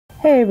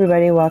Hey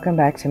everybody, welcome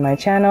back to my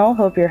channel.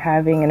 Hope you're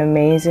having an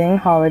amazing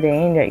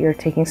holiday and that you're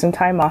taking some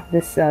time off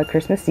this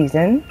Christmas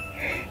season.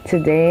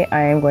 Today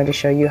I am going to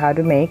show you how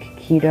to make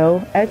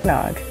keto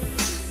eggnog.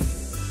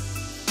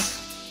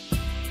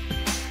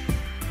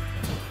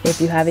 If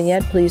you haven't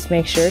yet, please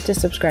make sure to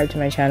subscribe to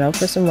my channel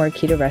for some more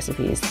keto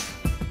recipes.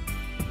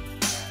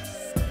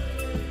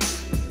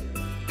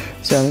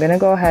 So I'm going to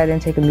go ahead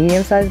and take a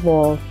medium-sized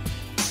bowl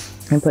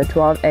and put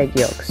 12 egg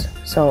yolks.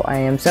 So I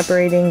am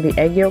separating the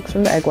egg yolks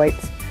from the egg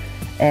whites,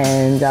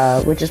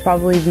 and which is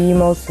probably the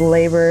most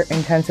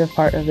labor-intensive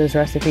part of this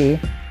recipe.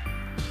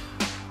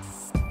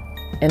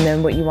 And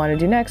then what you want to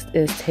do next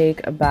is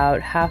take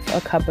about half a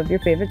cup of your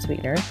favorite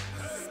sweetener.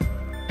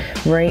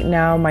 Right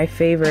now my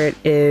favorite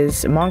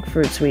is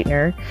monkfruit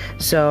sweetener,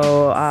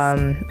 so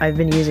I've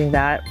been using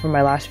that for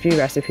my last few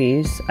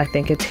recipes. I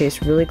think it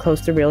tastes really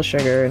close to real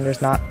sugar and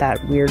there's not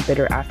that weird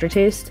bitter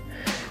aftertaste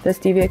that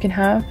stevia can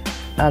have.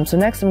 So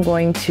next I'm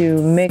going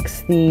to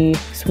mix the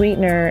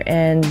sweetener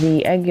and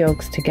the egg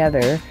yolks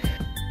together.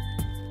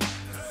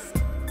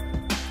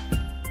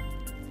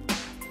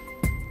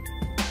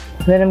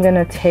 Then I'm going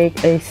to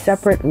take a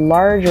separate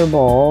larger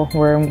bowl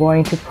where I'm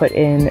going to put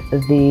in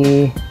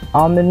the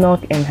almond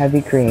milk and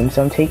heavy cream.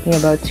 So I'm taking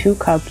about 2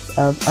 cups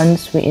of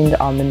unsweetened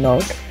almond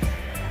milk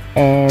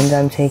and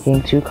I'm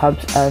taking 2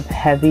 cups of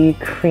heavy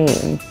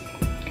cream.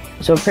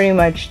 So pretty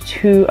much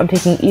I'm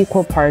taking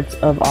equal parts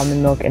of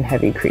almond milk and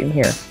heavy cream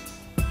here.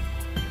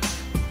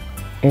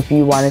 If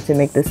you wanted to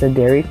make this a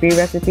dairy-free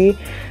recipe,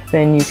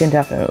 then you can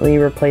definitely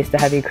replace the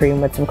heavy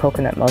cream with some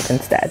coconut milk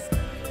instead.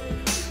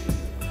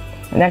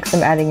 Next,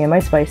 I'm adding in my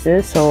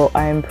spices. So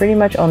I'm pretty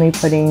much only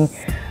putting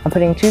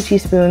 2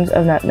 teaspoons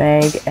of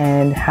nutmeg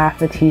and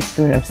half a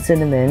teaspoon of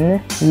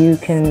cinnamon. You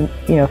can,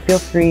 feel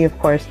free, of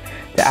course,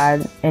 to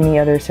add any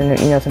other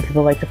cinnamon. Some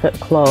people like to put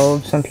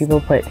cloves, some people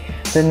put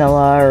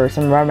vanilla or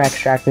some rum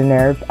extract in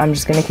there. I'm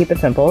just going to keep it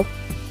simple.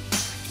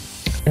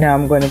 Now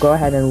I'm going to go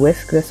ahead and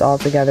whisk this all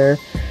together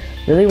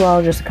really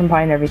well, just to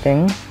combine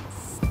everything.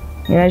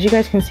 And as you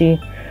guys can see,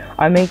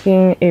 I'm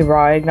making a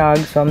raw eggnog,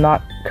 so I'm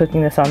not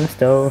cooking this on the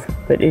stove,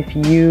 but if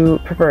you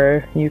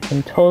prefer, you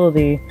can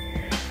totally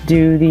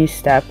do these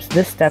steps,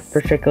 this step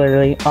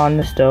particularly, on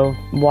the stove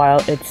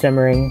while it's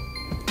simmering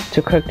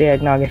to cook the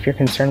eggnog if you're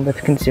concerned with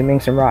consuming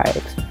some raw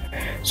eggs.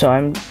 So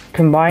I'm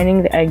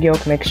combining the egg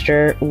yolk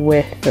mixture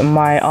with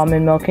my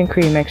almond milk and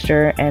cream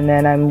mixture, and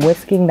then I'm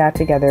whisking that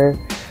together,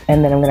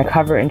 and then I'm going to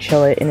cover and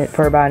chill it in it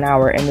for about an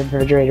hour in the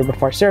refrigerator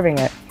before serving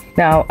it.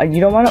 Now, you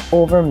don't want to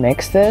over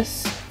mix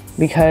this,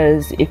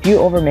 because if you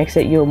over mix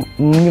it, you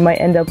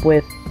might end up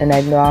with an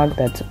eggnog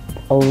that's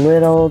a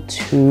little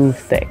too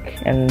thick.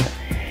 And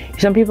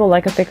some people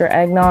like a thicker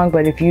eggnog,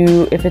 but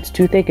if it's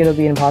too thick, it'll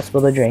be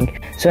impossible to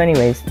drink. So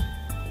anyways,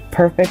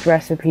 perfect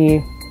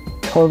recipe,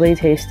 totally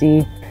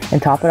tasty, and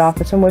top it off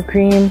with some whipped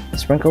cream,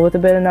 sprinkle with a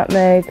bit of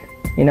nutmeg,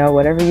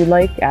 whatever you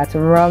like, add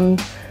some rum,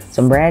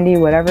 some brandy,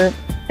 whatever,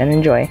 and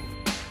enjoy.